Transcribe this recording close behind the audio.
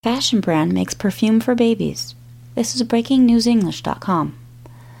Fashion brand makes perfume for babies. This is breakingnewsenglish.com.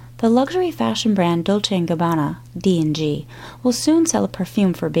 The luxury fashion brand Dolce & Gabbana, D&G, will soon sell a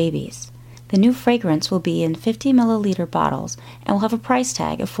perfume for babies. The new fragrance will be in 50 milliliter bottles and will have a price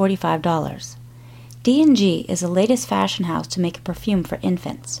tag of $45. D&G is the latest fashion house to make a perfume for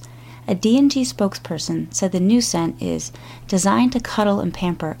infants. A D&G spokesperson said the new scent is designed to cuddle and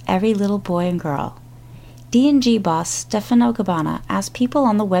pamper every little boy and girl. D&G boss Stefano Gabbana asked people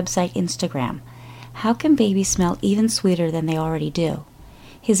on the website Instagram, "How can babies smell even sweeter than they already do?"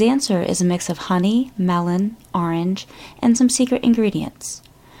 His answer is a mix of honey, melon, orange, and some secret ingredients.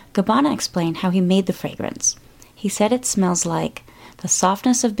 Gabbana explained how he made the fragrance. He said it smells like the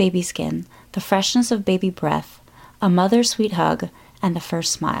softness of baby skin, the freshness of baby breath, a mother's sweet hug, and the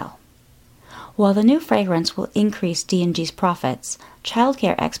first smile. While the new fragrance will increase D&G's profits,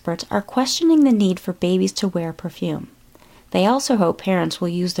 childcare experts are questioning the need for babies to wear perfume. They also hope parents will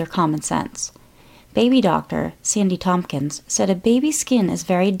use their common sense. Baby doctor Sandy Tompkins said a baby's skin is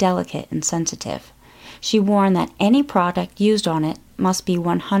very delicate and sensitive. She warned that any product used on it must be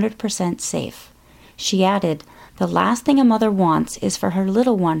 100% safe. She added, "The last thing a mother wants is for her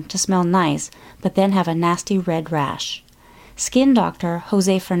little one to smell nice but then have a nasty red rash." Skin doctor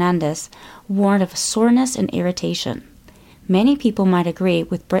Jose Fernandez warned of soreness and irritation. Many people might agree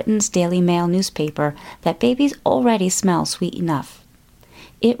with Britain's Daily Mail newspaper that babies already smell sweet enough.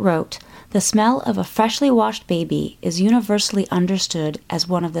 It wrote, "The smell of a freshly washed baby is universally understood as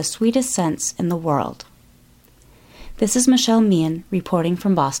one of the sweetest scents in the world." This is Michelle Meehan reporting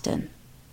from Boston.